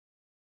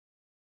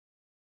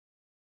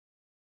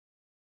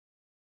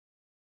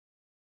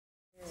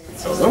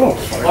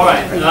All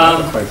right,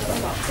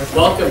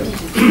 welcome.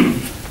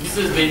 This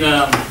has been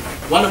a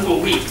wonderful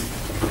week,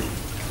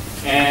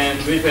 and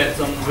we've had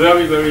some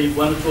very, very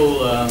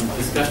wonderful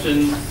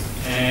discussions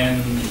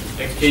and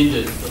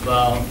exchanges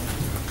about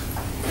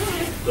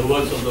the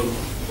works of the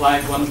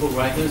 5 wonderful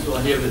writers who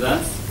are here with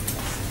us.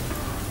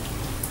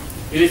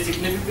 It is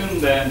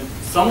significant that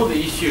some of the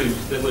issues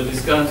that were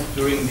discussed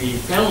during the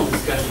panel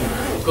discussion,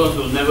 of course,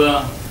 will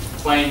never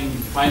find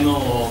final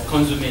or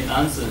consummate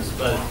answers,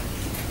 but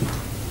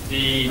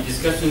the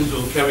discussions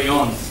will carry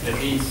on, at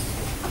least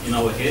in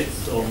our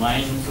heads or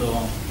minds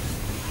or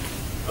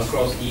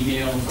across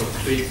emails or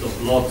tweets or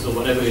blogs or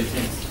whatever it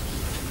is.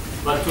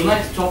 But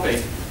tonight's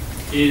topic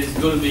is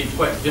going to be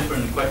quite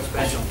different, quite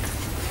special.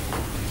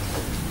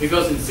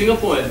 Because in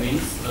Singapore at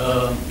least,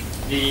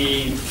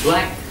 the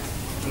Black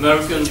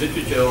American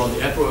literature or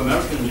the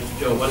Afro-American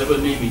literature, or whatever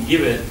name we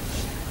give it,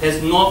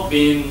 has not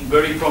been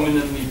very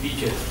prominently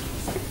featured.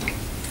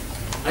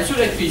 I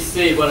should actually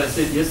say what I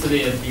said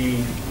yesterday at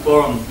the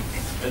forum,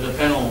 at the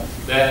panel,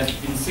 that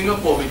in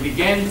Singapore we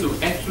began to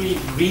actually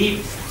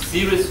read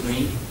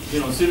seriously,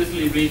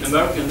 seriously read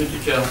American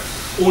literature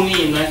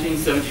only in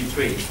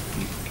 1973,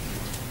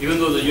 even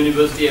though the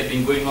university had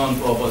been going on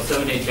for about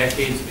 7 or 8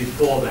 decades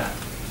before that.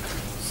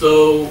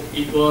 So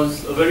it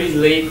was a very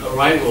late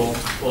arrival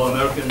for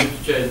American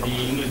literature at the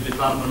English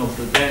department of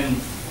the then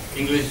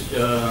English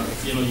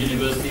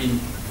university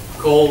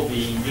called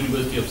the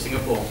University of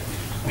Singapore.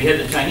 We had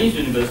the Chinese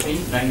university,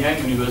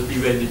 Nanyang University,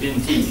 where they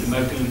didn't teach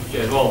American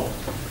literature at all.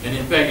 And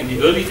in fact, in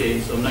the early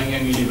days of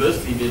Nanyang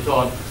University, they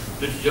taught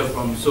literature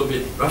from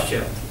Soviet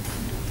Russia,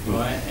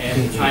 right,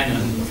 and China,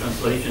 and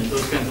translation,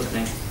 those kinds of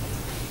things.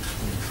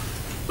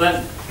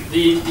 But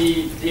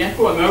the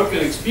Afro-American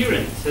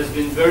experience has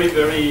been very,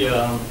 very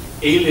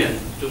alien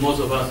to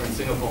most of us in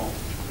Singapore.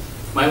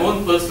 My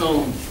own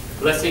personal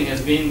blessing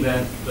has been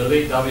that the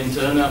late Darwin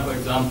Turner, for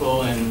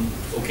example, and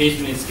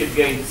occasionally Skip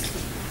Gates,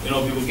 we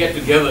will get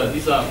together.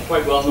 These are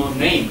quite well-known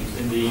names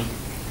in the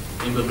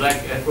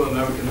Black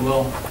Afro-American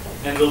world,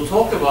 and we'll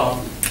talk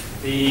about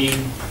the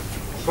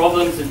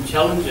problems and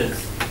challenges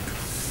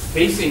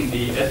facing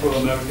the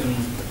Afro-American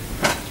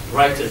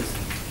writers,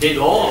 dead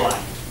or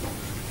alive,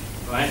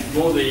 right?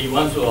 More the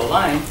ones who are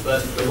alive,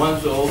 but the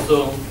ones who are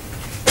also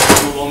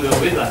no longer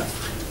with us.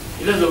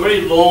 It has a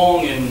very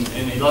long and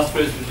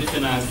illustrious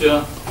tradition. I'm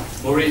sure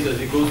Maurice, as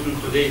he goes through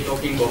today,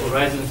 talking about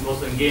horizons,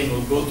 once again,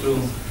 will go through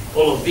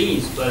all of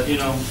these, but the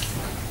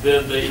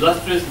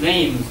illustrious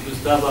names,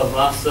 Gustava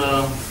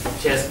Vasa,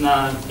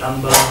 Chestnut,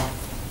 Dunbar,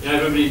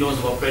 everybody knows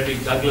about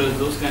Frederick Douglass,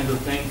 those kinds of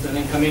things, and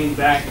then coming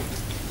back to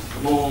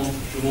more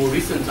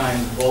recent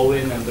times,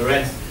 Baldwin and the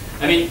rest.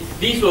 I mean,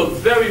 these were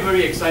very,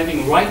 very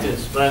exciting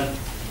writers, but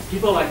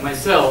people like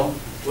myself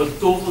were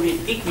totally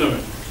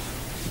ignorant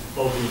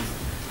of these.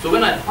 So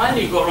when I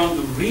finally got around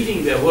to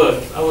reading their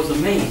works, I was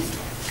amazed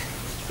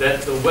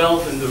that the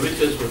wealth and the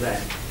riches were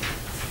there.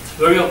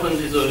 Very often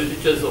these are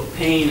literatures of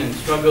pain and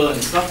struggle and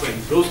suffering,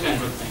 those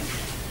kinds of things.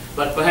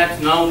 But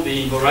perhaps now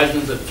the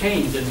horizons have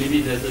changed and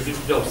maybe there's a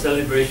literature of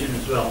celebration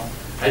as well.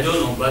 I don't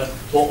know, but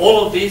for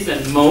all of this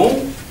and more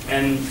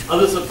and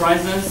other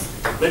surprises,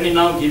 let me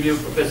now give you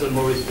Professor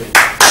Maurice Lee.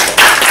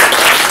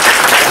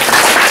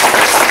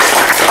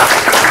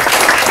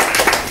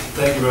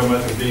 Thank you very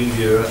much for being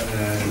here,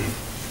 and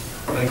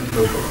thank you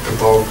for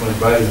Paul for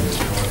inviting me.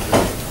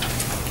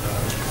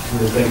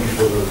 Really thank you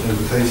for the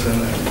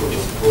invitation and for the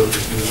support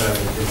that you have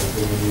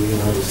for me when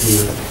I was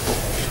here.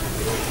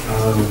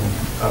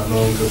 I've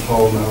known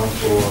Paul now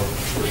for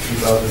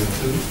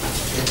 2002.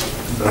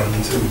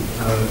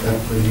 And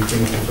when he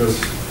came to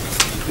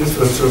his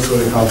first Church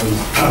conference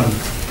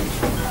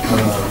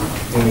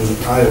in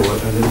Iowa,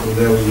 and then from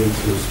there we went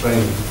to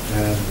Spain,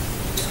 and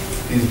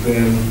he's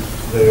been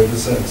there ever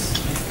since.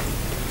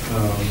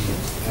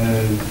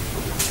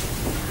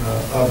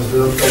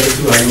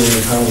 Obviously, I know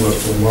the time work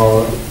for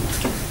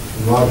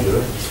Rodger,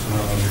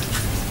 and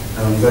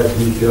I'm glad to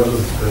meet the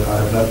others that I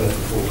have not met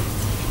before.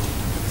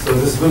 So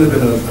this has really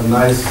been a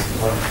nice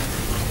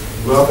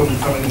welcome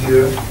coming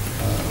here.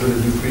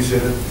 Really do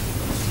appreciate it.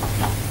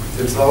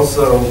 It's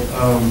also,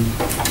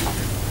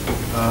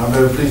 I'm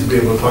very pleased to be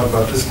able to talk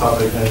about this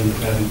topic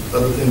and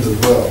other things as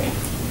well.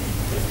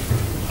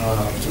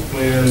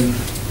 When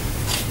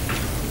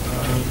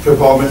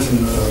Paul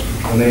mentioned the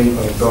name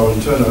of Darwin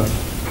Turner,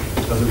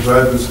 as a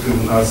graduate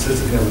student, I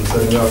assisted him in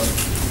setting up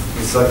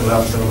the second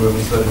African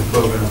American Studies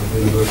program at the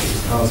University of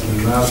Wisconsin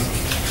in Madison.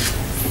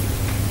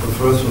 The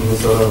first one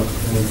was set up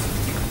in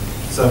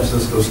San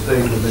Francisco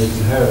State with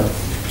Nathan Hare.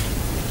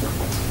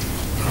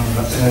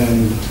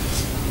 And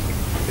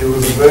it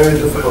was a very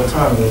difficult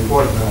time, an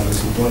important time.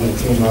 This is one that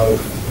came out of,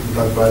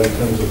 like, right in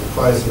terms of the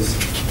crisis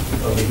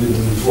of the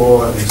Vietnamese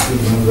War and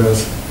student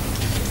unrest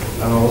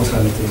and all those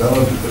kinds of things. I don't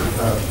know if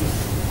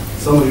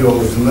some of you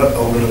old enough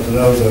to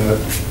know that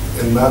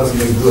in Madison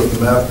they grew up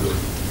in Africa.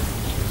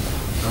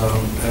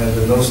 And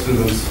then those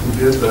students who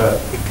did that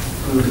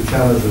flew to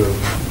Canada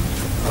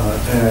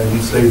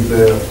and stayed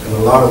there. And a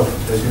lot of,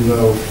 as you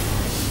know,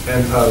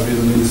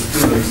 anti-Vietnamese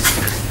students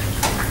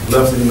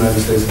left the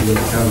United States and went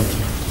to Canada.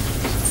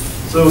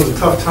 So it was a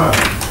tough time.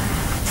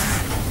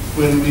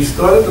 When we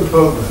started the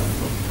program,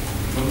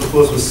 the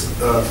course was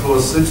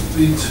course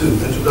 632,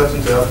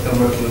 Introduction to African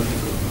American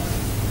Literature.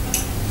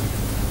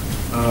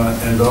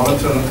 And Darwin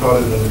Turner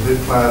taught it in a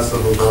big class of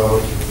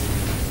about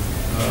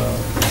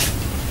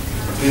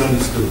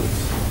 300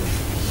 students.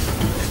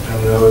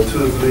 And there were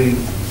 2 or 3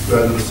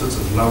 graduate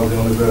assistants, and I was the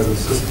only graduate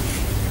assistant.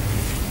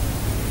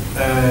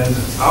 And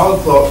our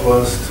thought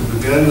was to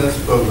begin this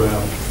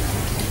program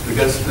to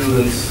get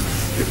students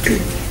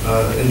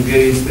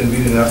engaged in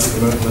reading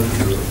African American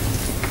literature,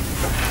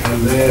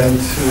 and then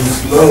to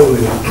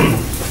slowly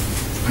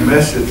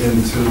mesh it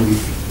into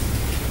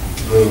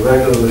the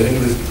regular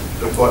English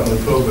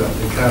department program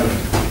in Canada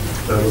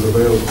that was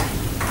available.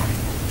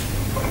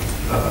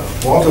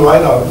 Walter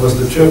Rideout was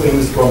the chair of the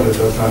English department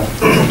at that time,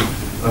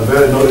 a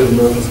very noted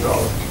American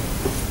scholar.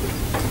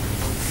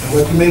 And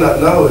what you may not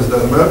know is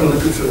that American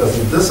literature as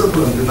a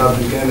discipline did not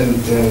begin in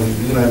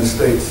the United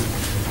States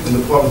in the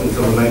department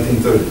until the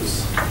 1930s.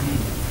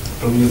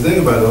 So when you think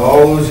about it,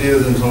 all those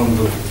years in terms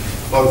of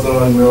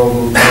Hawthorne,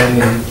 Melville,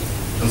 Kenyon,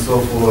 and so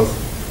forth,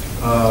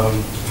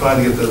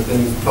 trying to get the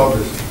things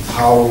published,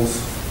 Howells,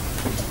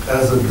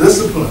 as a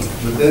discipline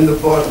within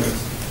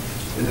departments,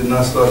 it did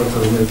not start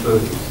until the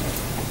mid-30s.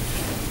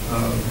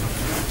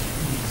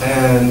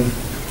 And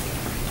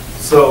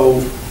so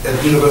at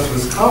the University of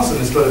Wisconsin,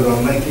 it started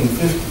around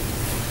 1950.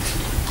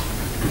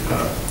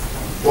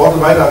 Walter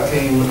Rideout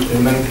came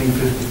in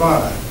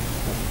 1955.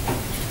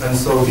 And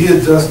so he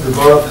had just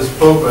developed this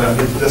program,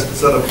 he had just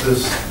set up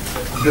this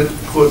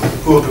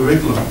core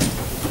curriculum.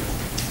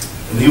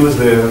 And he was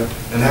there,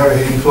 and Harry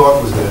Hayden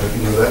Clark was there, if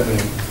you know that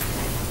name.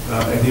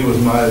 And he was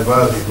my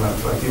advisor, as a matter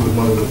of fact. He was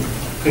one of the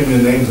premier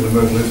names in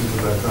American literature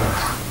at that time.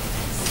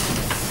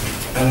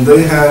 And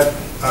they had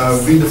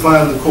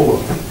redefined the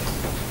core.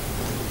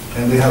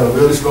 And they had a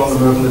really strong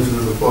American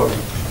literature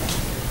department.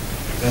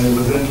 And it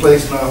was in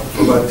place now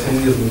for about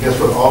 10 years. And guess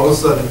what? All of a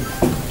sudden,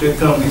 here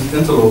come these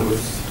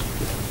interlopers,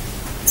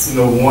 you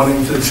know,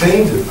 wanting to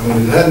change it. I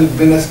mean, it hadn't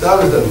been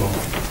established that long.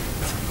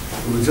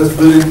 It was just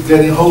really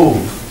getting hold.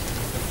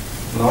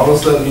 And all of a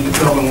sudden, you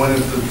come and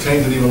wanted to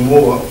change it even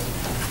more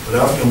with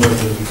African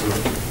American literature.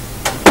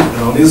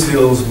 And on his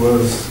heels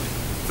was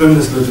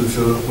feminist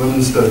literature,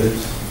 women's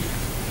studies.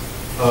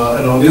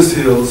 And on his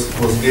heels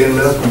was gay and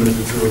lesbian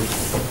literature.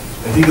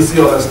 And he could see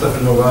all that stuff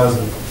in the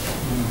horizon.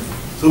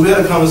 So we had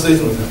a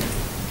conversation with him.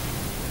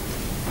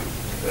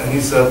 And he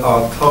said,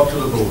 I'll talk to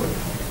the board.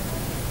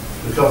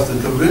 Because the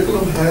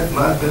curriculum had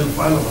not been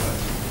finalized.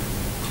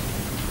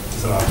 He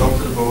said, I'll talk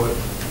to the board.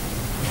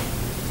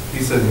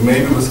 He said,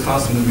 maybe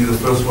Wisconsin would be the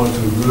first one to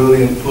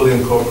really and fully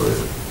incorporate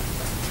it.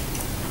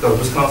 Because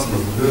Wisconsin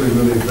was really,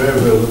 really very,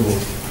 very liberal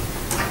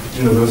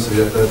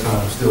university at that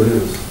time, still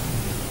is.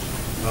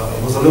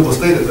 It was a liberal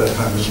state at that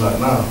time, it's not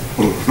now.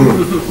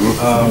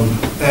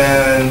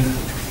 And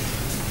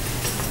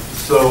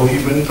so he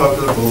went and talked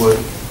to the board,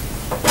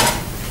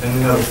 and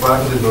we had a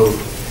faculty vote.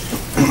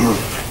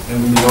 And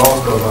we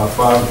lost about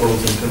 5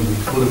 votes in terms of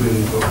fully being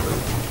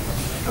incorporated.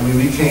 I mean,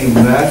 we came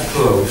that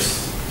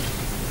close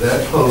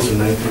in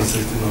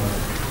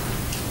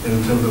 1969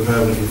 in terms of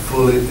having a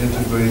fully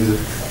integrated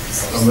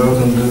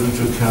American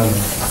literature canon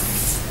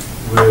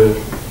with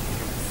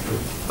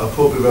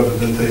appropriate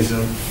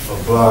representation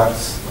of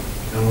blacks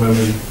and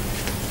women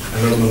and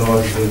other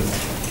minorities in it.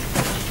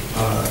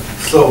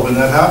 So when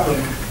that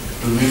happened,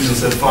 the region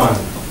said, fine,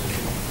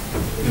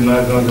 you're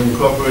not going to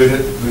incorporate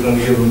it, we're going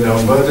to give them their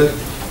own budget.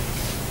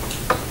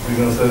 We're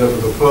going to set up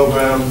as a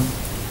program.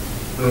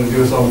 We're going to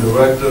give us our own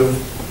director.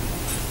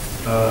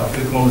 I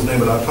forget the woman's name,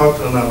 but I talked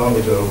to her not long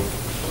ago,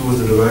 who was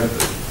the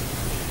director.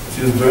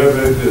 She was very,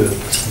 very good.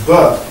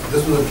 But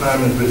this was a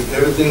time in which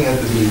everything had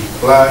to be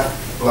black,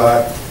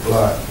 black,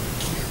 black.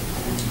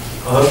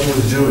 Her husband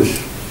was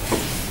Jewish.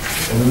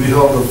 And when we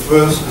held the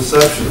first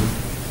reception,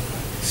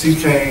 she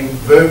came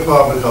very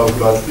proud because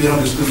about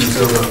 300 students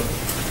showed up.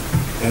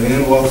 And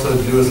in walks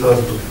her Jewish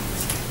husband.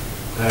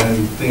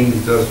 And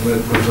things just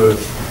went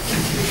reverse.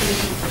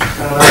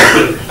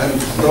 And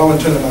Darwin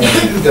turned around and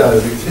said, you guys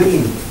are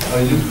kidding me.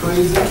 Are you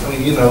crazy? I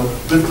mean, you know,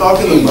 we're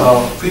talking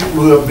about people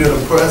who have been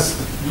oppressed,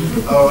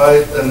 all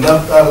right, and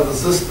left out of the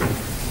system.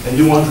 And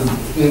you want to,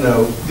 you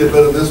know, get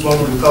rid of this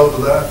woman because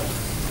of that?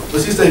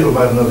 But she stayed for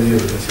about another year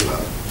and then she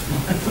left.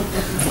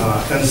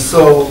 And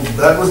so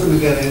that was the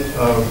beginning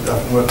of the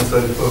African American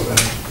Studies program at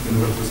the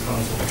University of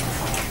Wisconsin.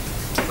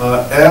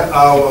 At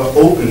our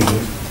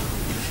opening,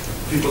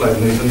 people like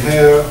Nathan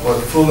Hare,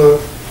 Art Fuller,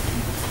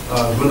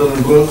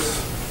 Gwendolyn Brooks,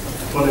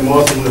 Toni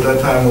Morrison, who at that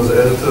time was the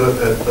editor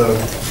at,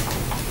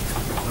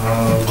 I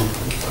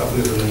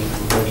forget the name,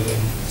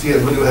 she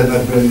had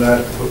not been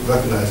that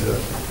recognized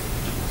yet.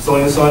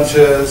 Sonia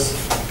Sanchez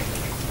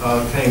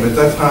came. At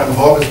that time,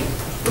 Harvard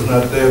was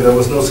not there. There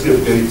was no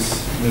Skip Gates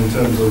in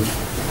terms of,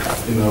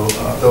 you know,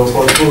 there was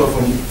Art Fuller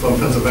from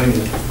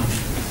Pennsylvania.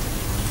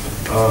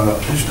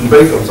 Houston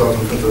Baker was also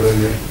from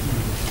Pennsylvania.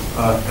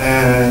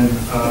 And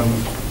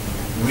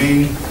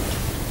we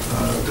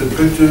took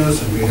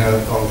pictures, and we had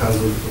all kinds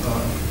of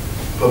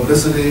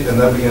publicity, and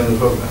that began the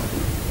program.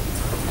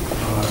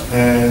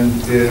 and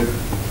it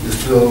is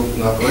still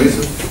in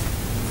operation.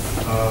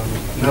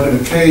 Nellie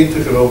McKay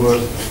took it over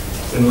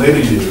in later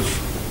years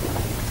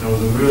and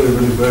was a really,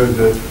 really very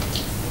good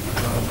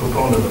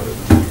proponent of it.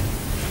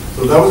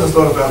 So that was the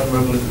start of African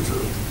American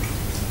literature.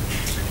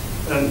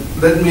 And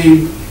let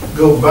me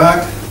go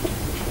back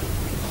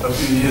a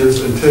few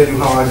years and tell you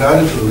how I got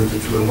into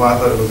literature and why I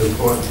thought it was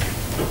important.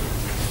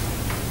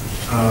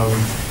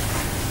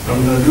 I'm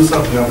going to do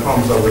something I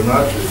promised I would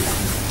not do.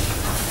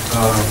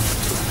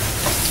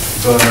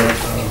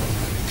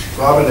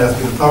 Robin asked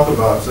me to talk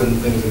about certain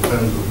things in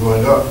terms of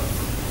growing up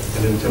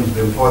and in terms of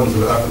the importance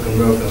of the African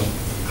American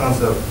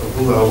concept of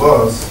who I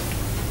was.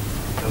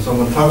 And so I'm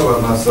going to talk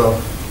about myself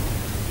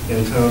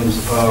in terms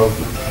of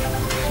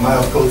my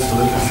approach to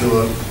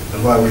literature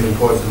and why it was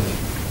important to me.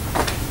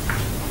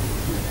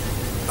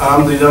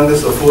 I'm the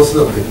youngest of 4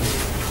 siblings,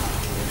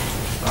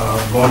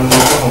 born in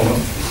Oklahoma.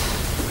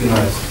 Be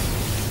nice.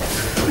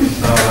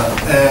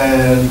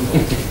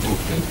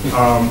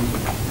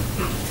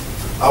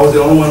 I was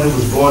the only one who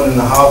was born in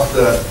the house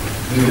that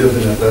we lived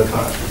in at that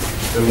time.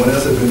 Everyone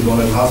else had been born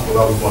in the hospital.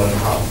 I was born in the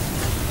house.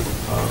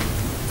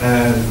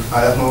 And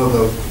I asked my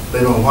mother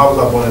later on, why was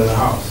I born in the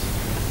house?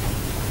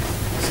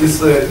 She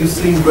said, you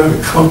seem very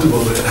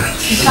comfortable there. I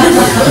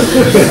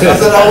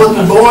said, I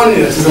wasn't born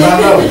here. She said, I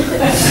know.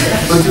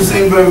 But you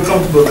seem very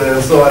comfortable there.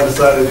 So I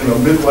decided,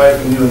 midwife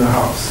and you in the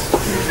house.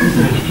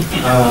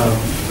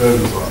 Very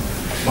bizarre.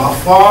 My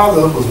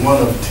father was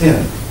one of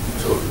 10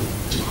 children.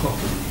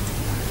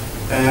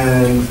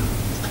 And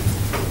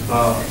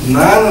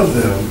 9 of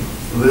them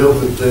lived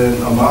within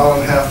 1.5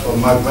 miles of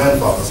my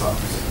grandfather's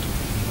house.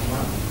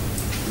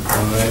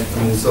 All right.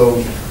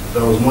 So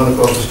there was one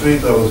across the street.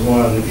 There was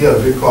one. He had a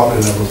big property,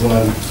 and there was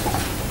one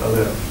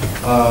there.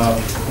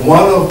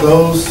 One of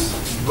those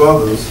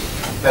brothers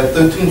had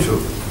 13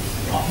 children.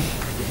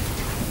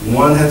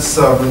 One had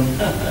 7.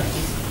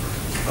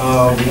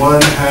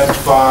 One had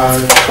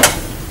 5.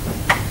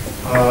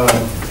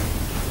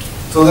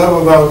 So there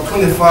were about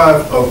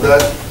 25 of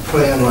that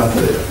clan right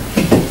there.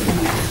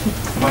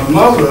 My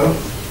mother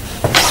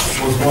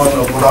was one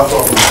of what I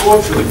thought was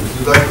 4 children. She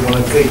was actually one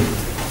of 8.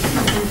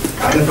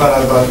 I didn't find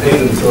out about 8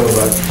 until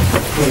about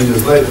 20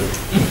 years later.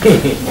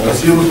 But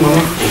she was one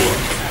of 4.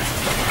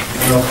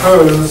 And of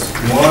hers,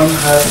 one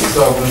had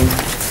 7,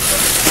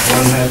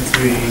 one had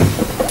 3,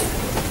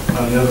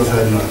 and the others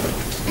had none.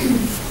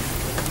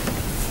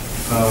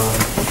 I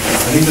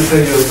need to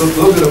tell you a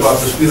little bit about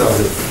the street I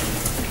lived in.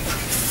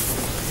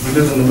 We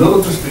lived in the middle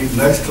of the street.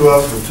 Next to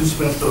us were 2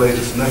 spinster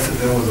ladies. Next to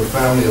them was a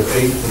family of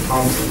 8, the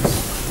Thompsons.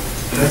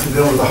 Next to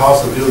them was a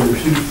house of ill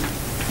repute.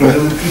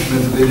 Ill repute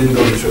meant that they didn't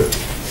go to church.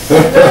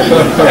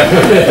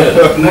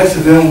 Next to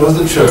them was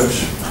the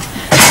church.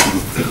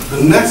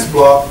 The next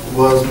block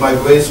was my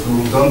grade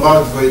school,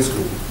 Dunbar Grade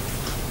School.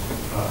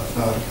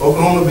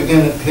 Oklahoma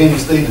became a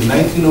state in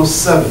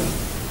 1907.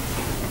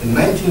 In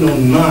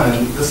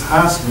 1909, this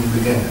high school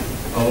began,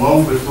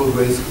 along with full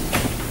grade school.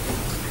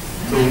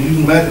 So you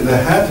can imagine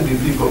there had to be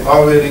people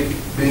already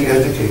being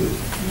educated,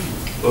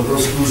 or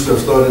those schools have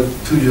started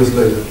 2 years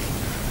later.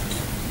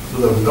 So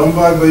there was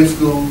Dunbar Grade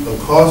School.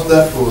 Across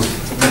that was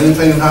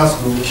Maintain High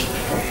School,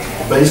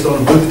 based on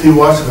the Booker T.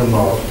 Washington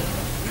model.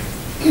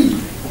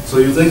 So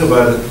you think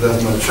about it,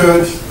 that's my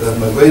church, that's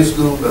my grade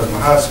school, that's my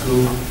high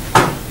school.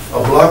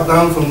 A block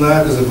down from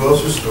that is a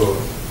grocery store.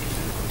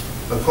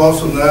 Across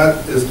from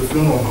that is the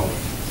funeral home.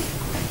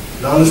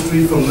 Down the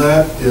street from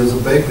that is a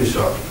bakery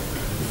shop.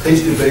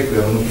 Tasty Bakery,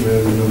 I don't know if you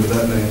remember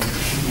that name.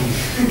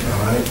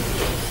 All right.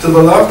 To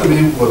the left of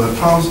me were the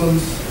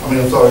Thompsons,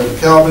 the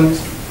Calvins.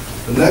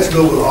 The next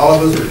door was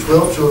Oliver's with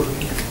 12 children.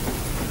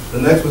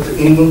 The next was the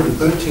England with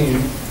 13.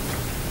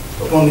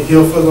 Up on the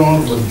hill further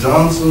on was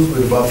Johnson's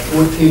with about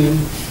 14.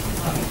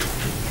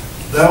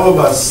 There were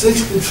about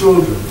 60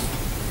 children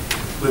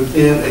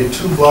within a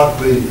 2-block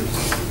radius.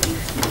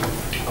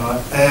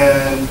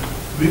 And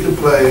we could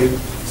play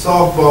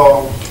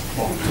softball,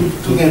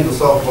 2 games of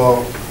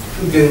softball,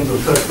 2 games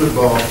of touch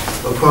football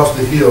across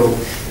the hill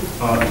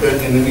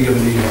in any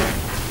given evening.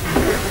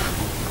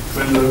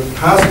 When the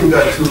high school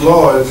got too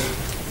large,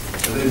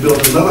 they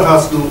built another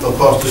high school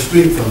across the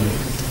street from me.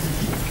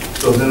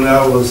 So then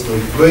there was the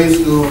grade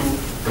school,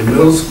 the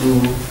middle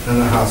school,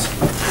 and the high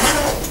school.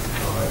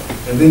 All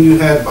right. And then you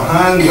had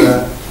behind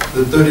that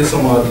the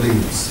 30-some-odd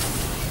leagues.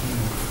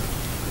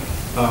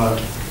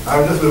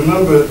 I just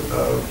remember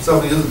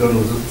several years ago, and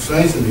it was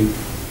strange to me,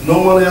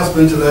 no one else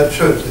went to that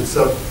church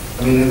except,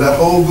 in that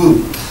whole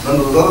group, none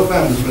of those other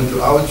families went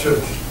to our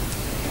church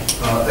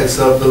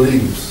except the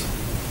leaves.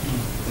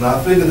 And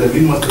I figured that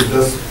we must have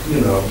just,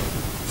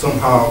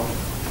 somehow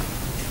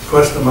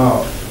crushed them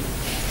out.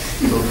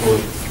 So for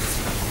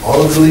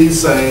all of the leads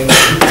sang,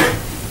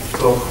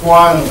 so a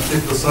choir on a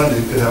particular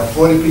Sunday could have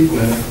 40 people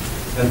in it,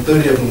 and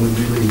 30 of them would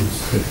be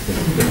leads.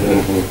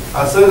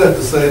 I say that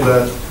to say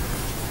that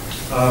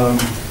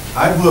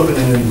I grew up in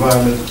an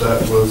environment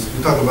that was,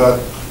 you talk about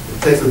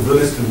it takes a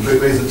village to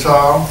raise a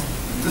child.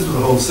 This was a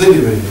whole city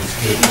raising a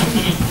kid.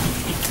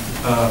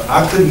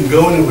 I couldn't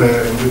go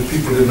anywhere in which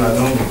people did not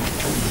know me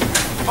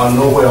or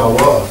know where I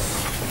was.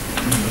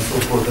 so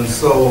forth. And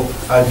so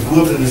I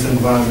grew up in this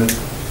environment,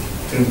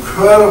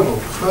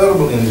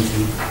 incredible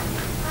energy.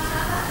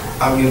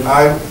 I mean,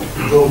 I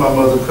drove my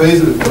mother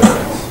crazy with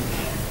questions.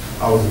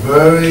 I was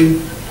very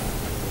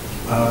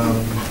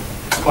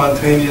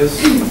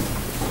spontaneous.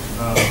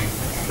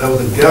 There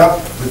was a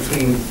gap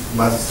between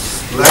my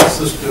black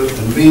sister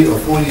and me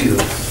of 4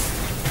 years.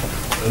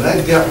 And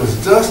that gap was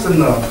just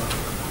enough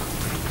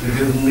to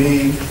give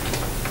me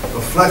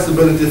a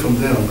flexibility from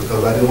them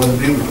because I didn't want to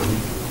be with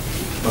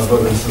them, my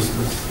brothers and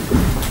sisters,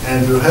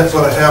 and to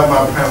sort of have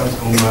my parents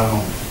on my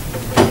own.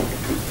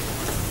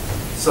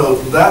 So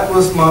that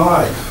was my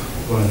life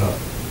growing up.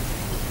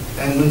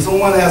 And when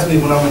someone asked me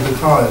when I went to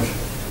college,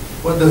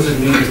 what does it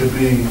mean to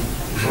be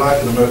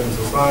black in American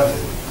society?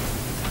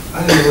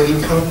 I didn't know what he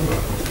was talking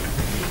about.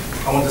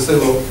 I wanted to say,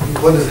 well,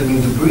 what does it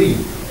mean to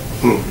breathe?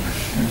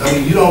 I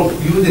mean, you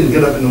didn't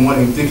get up in the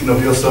morning thinking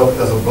of yourself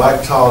as a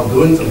black child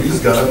doing something. You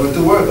just got up and went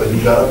to work, or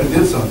you got up and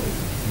did something.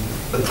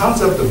 The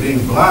concept of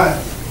being black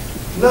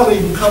never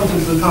even comes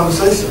into the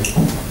conversation.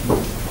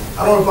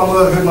 I don't know if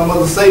I heard my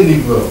mother say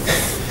Negro.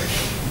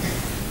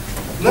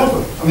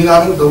 Never. I mean,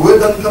 the word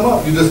doesn't come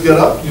up. You just get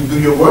up, you do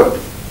your work,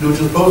 do what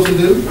you're supposed to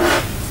do,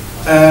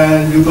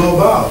 and you go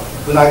about.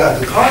 When I got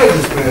to college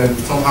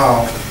experience,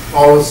 somehow,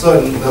 all of a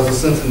sudden, there's a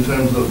sense in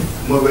terms of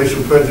more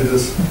racial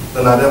prejudice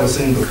than I'd ever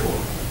seen before.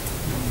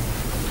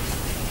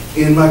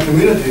 In my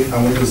community,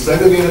 I went to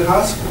segregated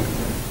high school,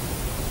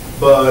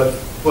 but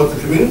what the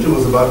community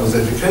was about was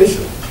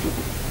education.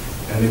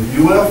 And if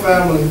you were a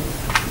family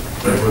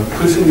that were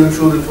pushing your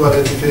children toward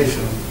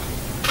education,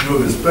 you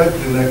were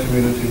respected in that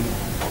community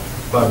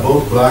by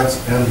both blacks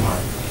and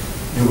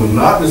whites. You were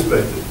not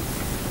respected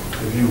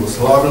if you were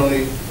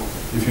slovenly,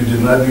 if you did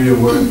not do your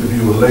work, if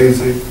you were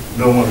lazy.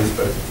 No one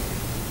respected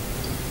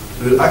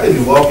you. I could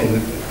be walking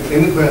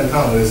in the Grand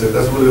County, they said,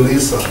 that's Willie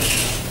Lee's son.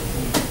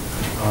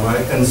 All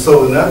right? And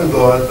so in that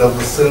regard, there was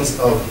a sense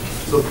of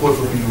support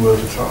for who you were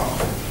as a child.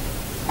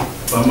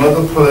 My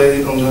mother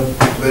played on the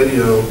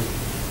radio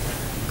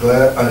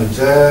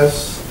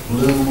jazz,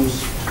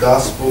 blues,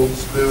 gospel,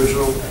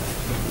 spiritual,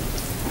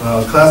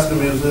 classical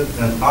music,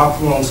 and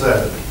opera on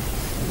Saturday.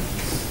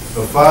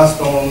 The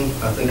Firestone,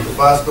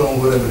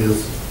 whatever it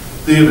is,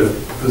 theater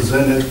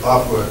presented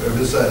opera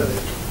every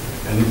Saturday,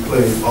 and he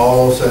played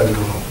all Saturday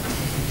long.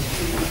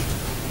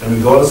 And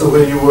regardless of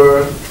where you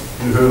were,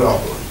 you heard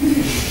opera.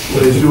 So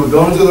as you were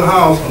going to the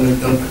house on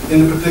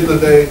any particular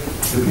day, it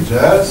could be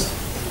jazz,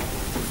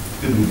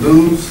 it could be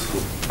blues,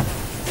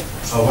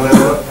 or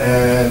whatever,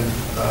 and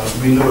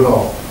we knew it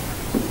all.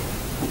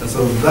 And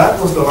so that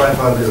was the life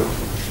I lived.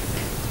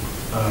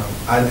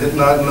 I did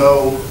not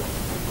know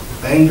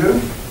anger.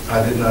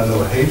 I did not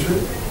know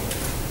hatred.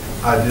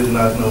 I did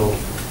not know,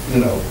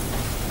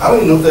 I don't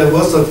even know if there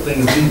was such a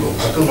thing as evil.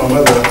 I told my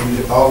mother after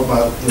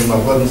when my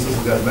brother and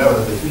sister got married,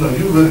 I said,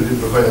 you really didn't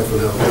prepare for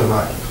their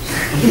life.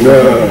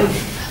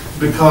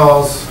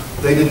 Because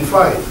they didn't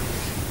fight.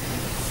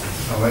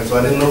 All right, so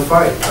I didn't know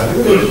fight. I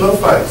didn't know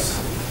fights.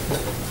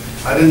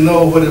 I didn't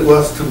know what it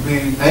was to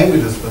be angry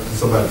to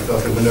somebody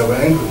because they were never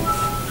angry.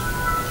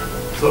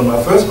 So in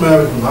my first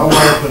marriage, when my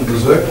wife went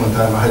berserk one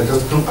time, I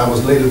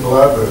was late at the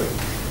library.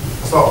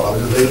 That's all. I was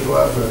just late at the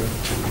library,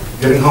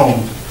 getting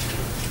home.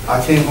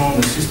 I came home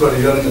and she started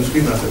yelling and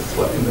screaming. I said,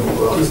 what in the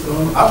world is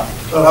going on? I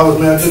thought I was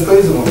married to a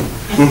crazy woman.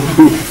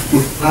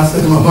 And I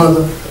said to my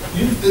mother,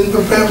 you didn't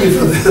prepare me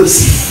for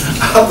this.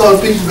 I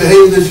thought people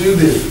behaved as you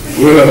did.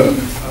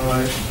 All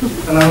right.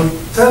 And I'm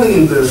telling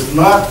you this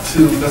not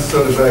to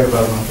necessarily brag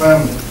about my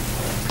family,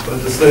 but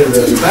to say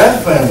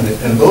that family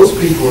and those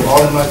people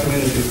all in my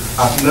community,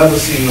 I've never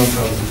seen on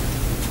television.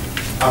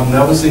 I've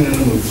never seen in the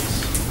movies.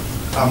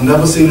 I've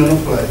never seen in a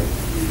play.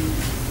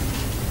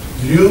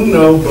 You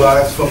know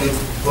blacks from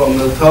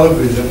the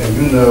television, and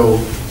you know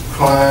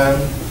crime,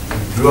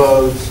 and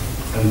drugs,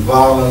 and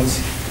violence,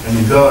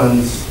 and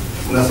guns,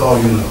 and that's all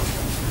you know.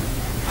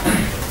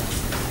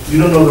 You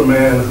don't know the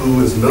man who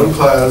is middle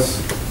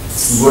class,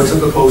 who works at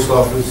the post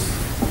office,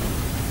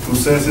 who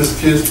sends his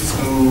kids to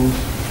school,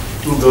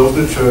 who goes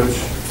to church,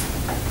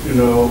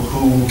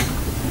 who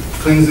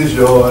cleans his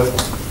yard,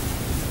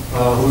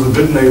 who's a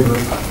good neighbor,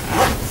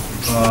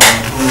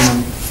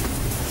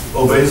 who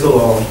obeys the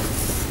law,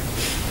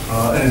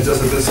 and is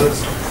just a good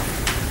citizen.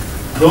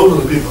 Those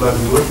are the people I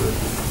grew up with.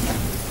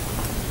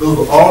 Those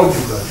are all the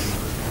people I grew up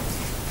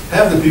with.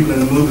 Half the people in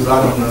the movies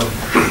I don't know.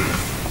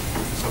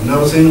 I've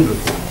never seen them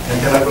before,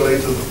 and cannot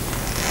relate to them.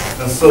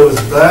 And so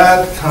it's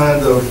that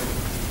kind of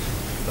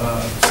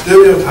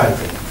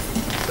stereotyping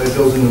that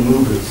goes in the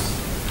movies,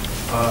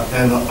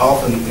 and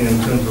often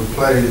in terms of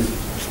plays,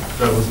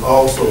 that was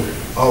also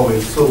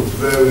always so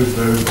very,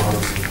 very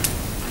bothersome.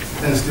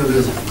 And it still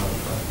is, as a matter of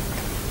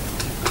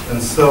fact.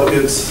 And so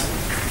it's,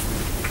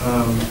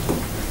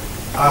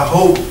 I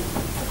hope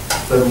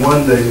that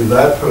one day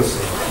that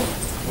person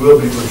will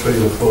be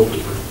portrayed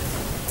appropriately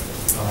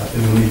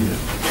in the media,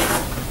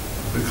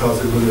 because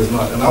it really is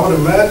not. And I would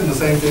imagine the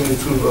same thing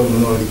is true of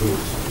minority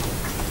groups,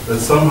 that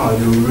somehow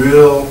your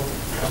real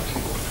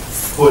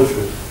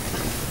portrait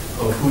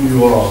of who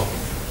you are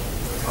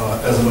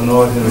as a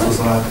minority in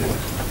society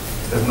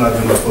has not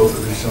been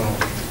appropriately shown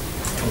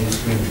on the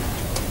screen.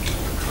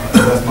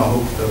 And that's my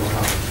hope that will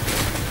happen.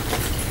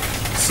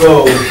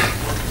 So,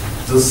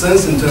 the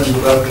sense in terms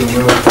of African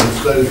American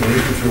studies and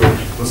literature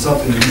was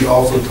something that we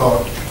also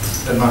taught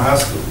at my high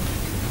school.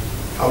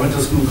 I went to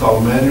a school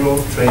called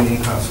Manual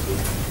Training High School.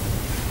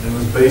 It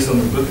was based on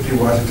the Booker T.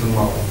 Washington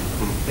model.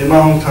 In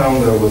my hometown,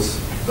 there was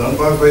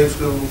Dunbar Grade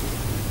School,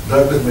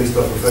 Douglas, based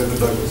off of Frederick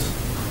Douglass,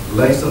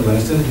 Langston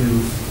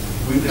Hughes,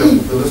 Wheaton,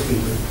 Phyllis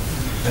Peter,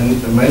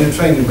 and Manual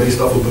Training based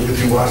off of Booker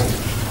T. Washington.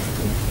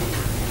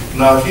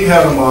 Now, he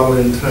had a model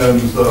in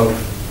terms of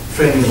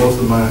training both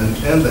the mind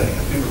and the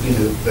hand. People think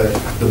that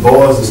the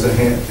bars is the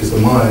hand, is the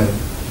mind,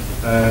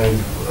 and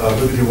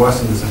Booker T.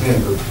 Washington is the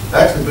hand, but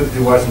actually Booker T.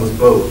 Washington was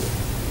both.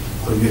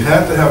 So you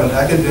have to have an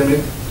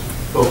academic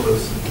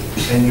focus,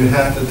 and you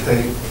have to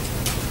take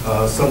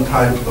some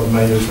type of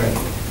manual training.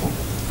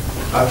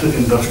 I took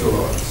industrial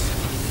arts.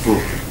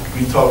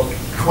 We taught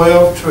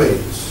 12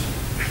 trades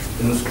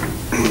in the school.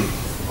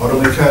 Auto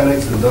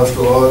mechanics,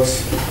 industrial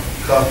arts,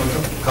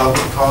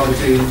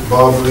 cosmetology,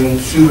 barbering,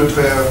 shoe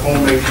repair,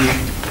 homemaking,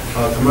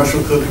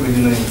 commercial cookery,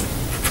 you name it.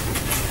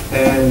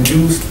 And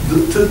you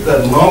took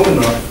that long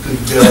enough to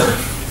get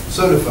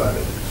certified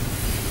in it.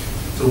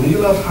 So when you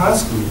left high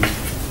school,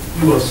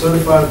 you were a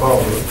certified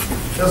barber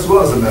as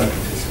well as a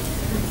mathematician.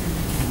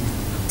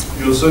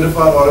 You were a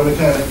certified auto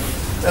mechanic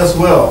as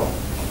well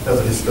as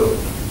a historian.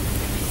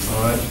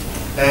 All right?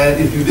 And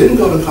if you didn't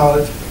go to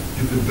college,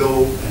 you could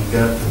go and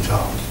get a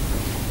job.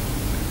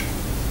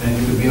 And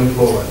you could be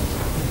employed.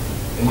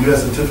 And you had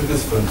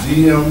certificates from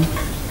GM,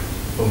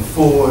 from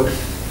Ford,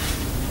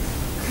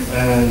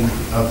 and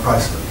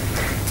Chrysler.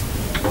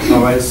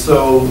 All right,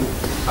 so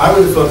I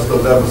really felt as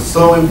though that was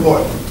so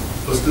important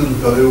for students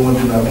because everyone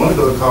did not want to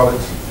go to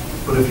college,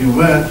 but if you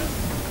went,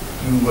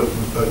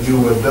 you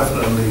were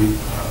definitely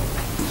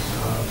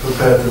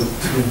prepared to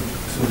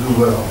do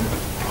well.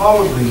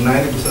 Probably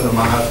 90% of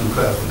my high school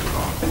class went to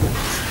college.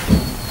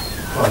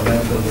 Probably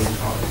 90% went to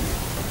college.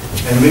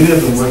 And many of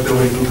them worked their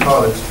way through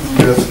college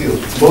through their skills,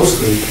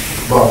 mostly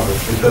barbers,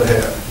 they cut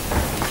hair,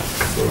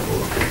 so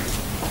forth.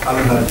 I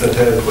learned how to cut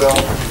hair as well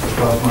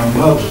because my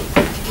mother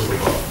was a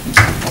barber.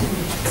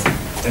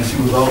 And she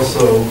was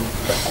also,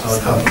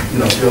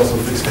 she also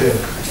fixed hair.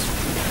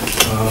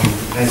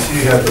 And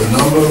she had the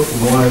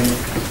 #1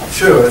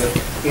 shirt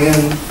in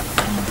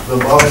the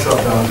barbershop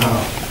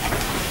downtown.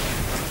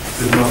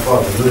 This is my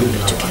father, really did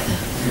not like it.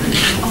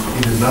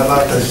 He did not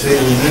like her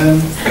shaving men.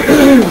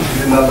 He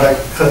did not like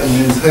cutting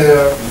men's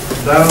hair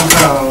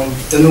downtown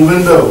in the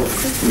window.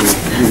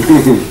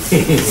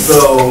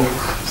 So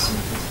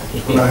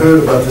when I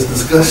heard about this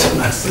discussion,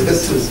 I said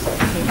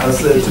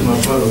to my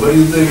brother, "What do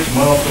you think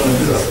Mom's going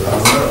to do?" I said, "I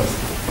don't know."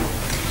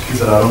 He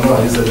said, "I don't know."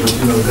 He said, "But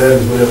you know, Dad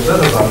is really upset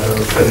about her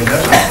cutting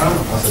that downtown."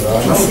 I said, "I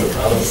know, but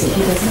I don't know."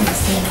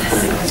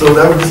 So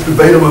that was this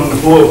debate among the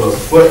four of us.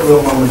 What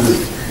will Mama do?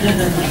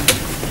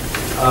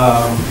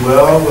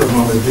 Well, what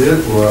Mama did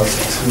was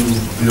to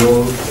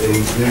build a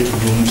big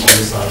room on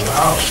the side of the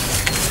house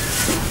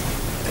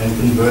and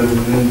convert it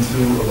into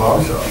a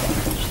barbershop.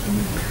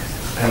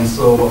 And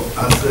so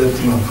I said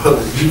to my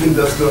brother, "You think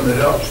that's going to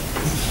help?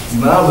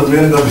 Now the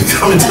men are going to be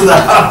coming to the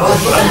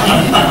house."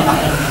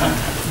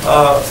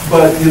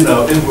 But you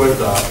know, it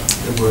worked out.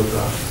 It worked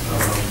out,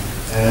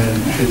 and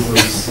it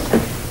was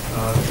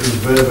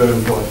very, very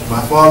important.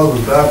 My father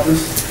was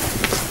Baptist.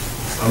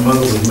 My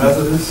mother was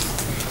Methodist.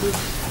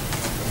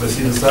 But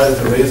she decided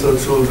to raise her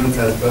children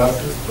as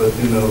Baptists. But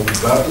you know,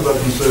 Baptists are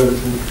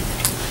conservative,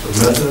 the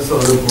Methodists are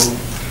liberal.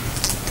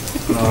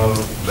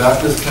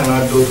 Baptists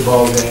cannot go to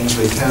ball games,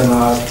 they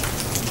cannot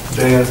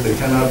dance, they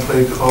cannot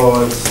play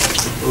cards,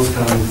 those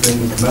kind of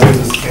things.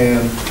 Methodists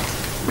can.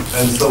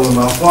 And so when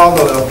my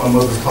father left, my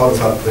mother taught us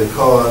how to play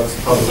cards,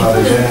 taught us how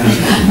to dance,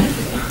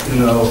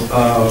 and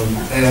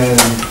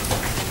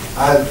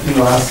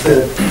I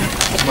said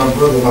to my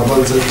brother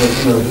said,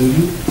 "Do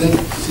you think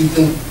she's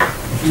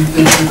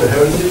a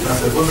heretic?" I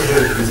said, "What's a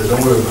heretic?" He said,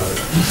 "Don't worry about it."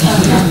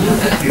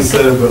 He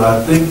said, "But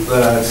I think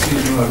that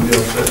she's going to be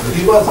upset." But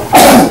he wasn't.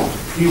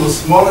 He was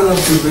smart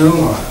enough to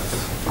realize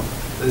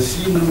that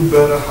she knew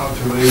better how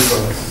to raise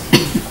us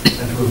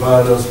and to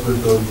provide us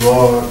with a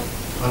broad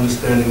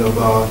understanding of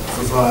our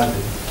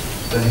society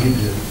than he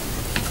did.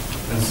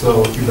 And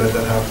so he let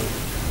that happen.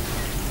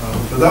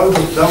 But that was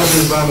the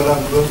environment I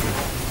grew up in.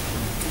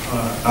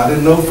 I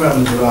didn't know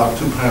families without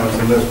two parents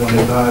unless when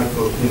they died,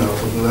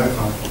 something like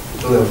that.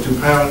 So there were two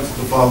parents,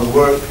 the father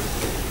worked,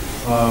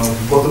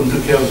 both of them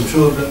took care of the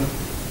children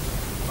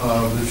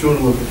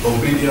were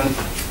obedient.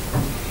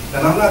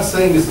 And I'm not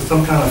saying this is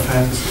some kind of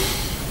fantasy.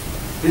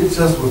 It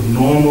just was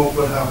normal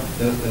what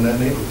happened in that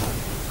neighborhood,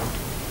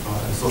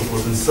 and so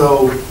forth. And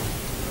so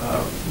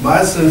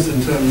my sense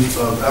in terms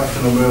of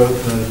African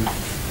American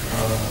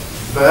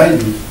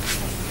values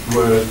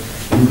were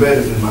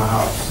embedded in my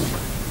house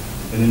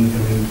and in the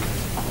community.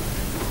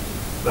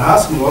 The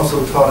high school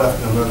also taught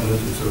African American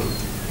literature,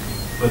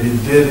 but it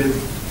did it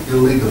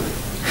illegally.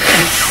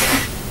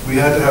 We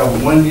had to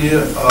have 1 year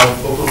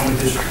of Oklahoma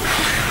history.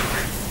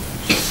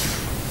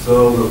 So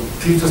the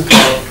teachers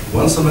taught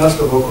 1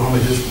 semester of Oklahoma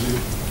history,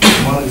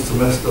 one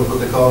semester of what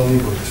they call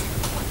Negro history.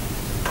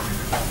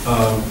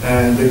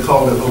 And they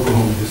called it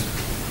Oklahoma history.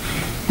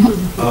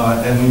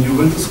 And when you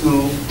went to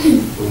school,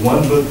 the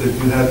one book that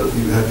you had to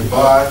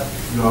buy, I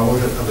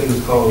think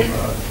it's called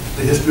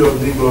The History of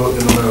the Negro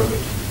in America.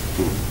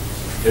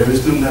 Every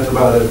student had to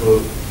buy that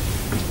book.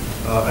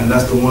 And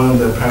that's the one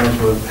that parents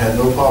had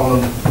no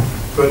problem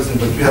purchasing,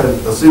 but you had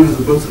a series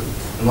of books,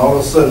 and all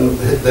of a sudden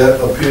that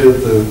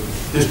appeared the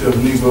History of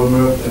the Negro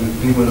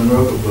in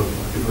America book.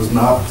 It was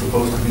not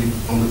supposed to be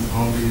on the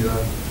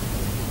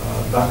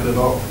docket at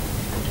all.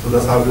 So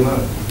that's how we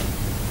learned.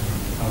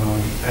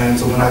 And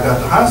so when I got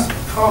to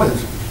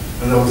college,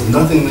 and there was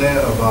nothing there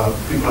about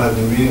people I had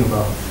been reading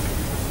about,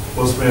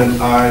 was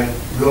when I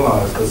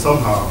realized that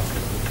somehow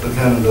the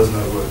canon does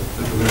not work,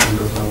 the curriculum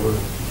does not work.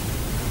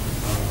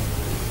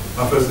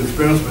 My first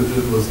experience with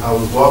it was I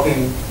was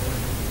walking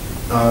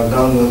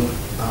down in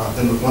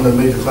one of the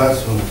major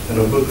classrooms, and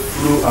a book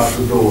flew out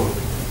the door,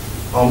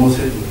 almost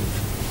hit me.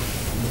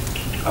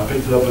 I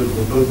picked it up, it was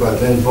a book by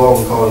James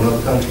Baldwin called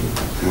Another Country.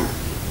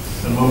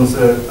 And the woman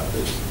said,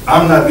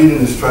 I'm not reading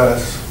this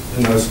trash.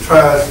 You know, it's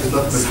trash, it's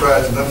nothing but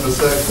trash, it's nothing but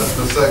sex,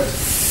 nothing but sex.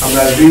 I'm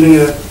not reading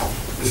it,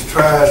 it's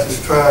trash, it's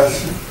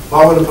trash.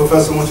 Why would the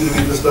professor want you to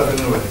read this stuff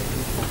anyway?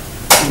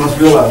 You must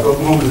realize,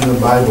 Oklahoma is in the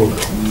Bible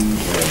Belt.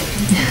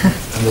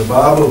 And the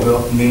Bible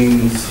Belt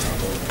means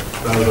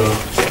that the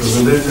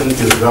religion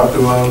is wrapped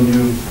around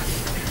you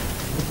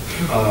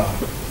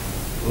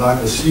like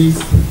a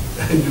sheath,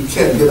 and you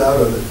can't get out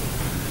of it.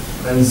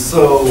 And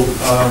so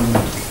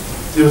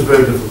it was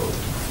very difficult.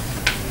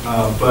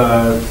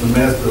 But the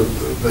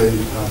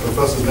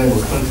professor's name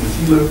was Clinton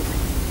Keeler.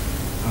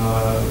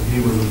 He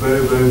was a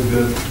very, very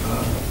good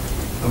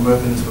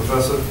American history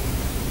professor,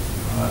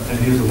 and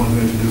he was the one who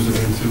introduced it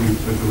into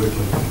the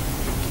curriculum.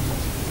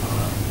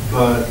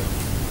 But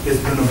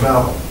it's been a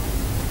battle.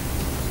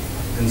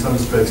 In some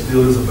respects,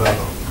 still is a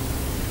battle,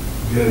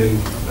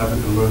 getting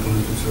African American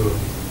literature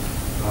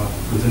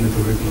within the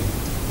curriculum,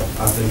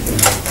 I think, in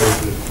an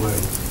appropriate way,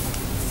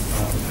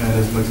 and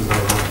as much as I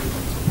like it.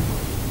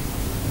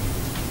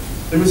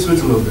 Let me switch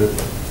a little bit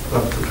to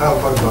kind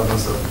of talk about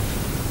myself.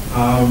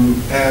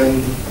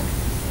 And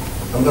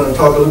I'm going to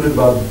talk a little bit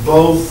about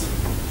both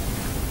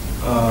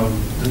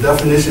the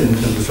definition in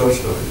terms of short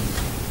story,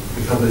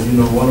 because as you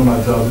know, one of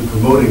my jobs is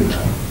promoting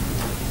that.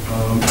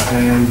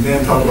 And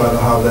then talk about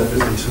how that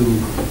fits into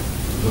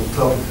the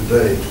topic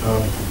today.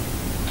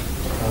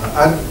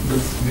 I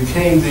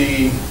became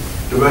the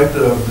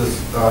director of this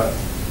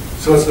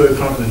short story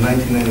company in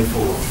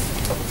 1994.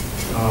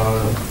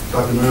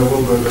 Dr. Moira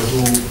Crone,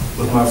 who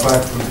was my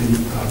faculty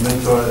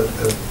mentor at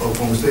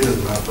Oklahoma State, as a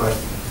matter of fact,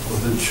 was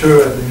the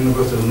chair at the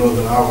University of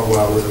Northern Iowa where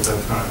I was at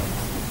that time.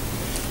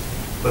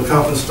 The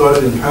conference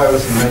started in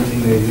Paris in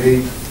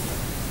 1988.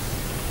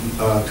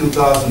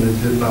 2000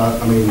 it did not,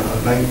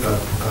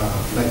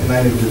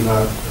 1990 did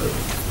not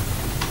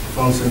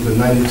function, but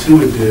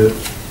 92 it did,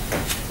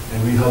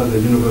 and we held it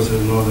at the University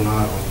of Northern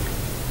Iowa.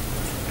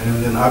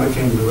 And then I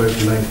became the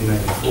director in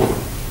 1994.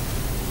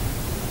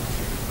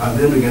 I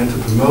then began to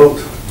promote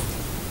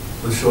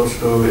the short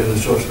story and the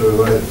short story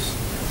writers.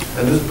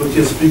 And this book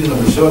here, speaking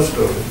of the short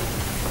story,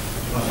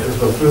 is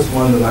the first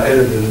one that I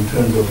edited in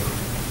terms of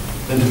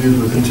interviews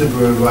with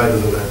contemporary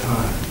writers of that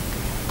time.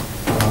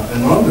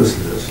 And on this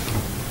list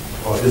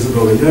are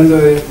Isabel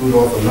Allende,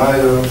 Rudolph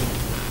Anaya,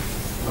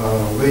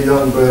 Ray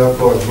Youngberg,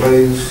 Clark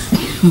Blaze,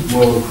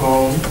 Moira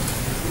Crone,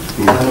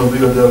 Ana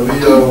Rio Del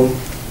Rio,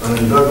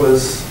 Ellen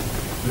Douglas,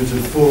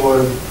 Richard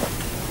Ford,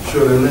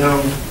 Shirley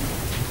Lim,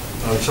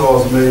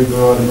 Charles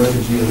Mayberg,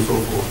 American G, and so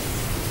forth.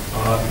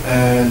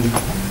 And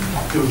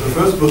it was the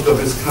first book of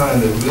its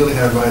kind that really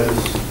had writers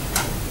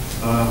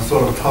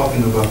sort of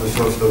talking about the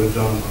short story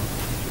genre.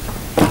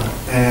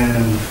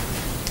 And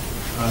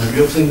have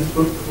you ever seen this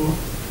book before?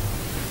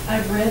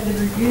 I've read the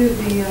review,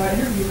 the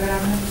interview, but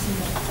I've never seen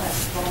it.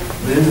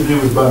 The interview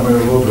was by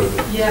Mary Wilbur.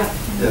 Yeah.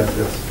 Yes,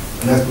 yes.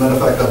 And as a matter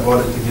of fact, I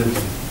bought it to give you.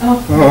 Oh.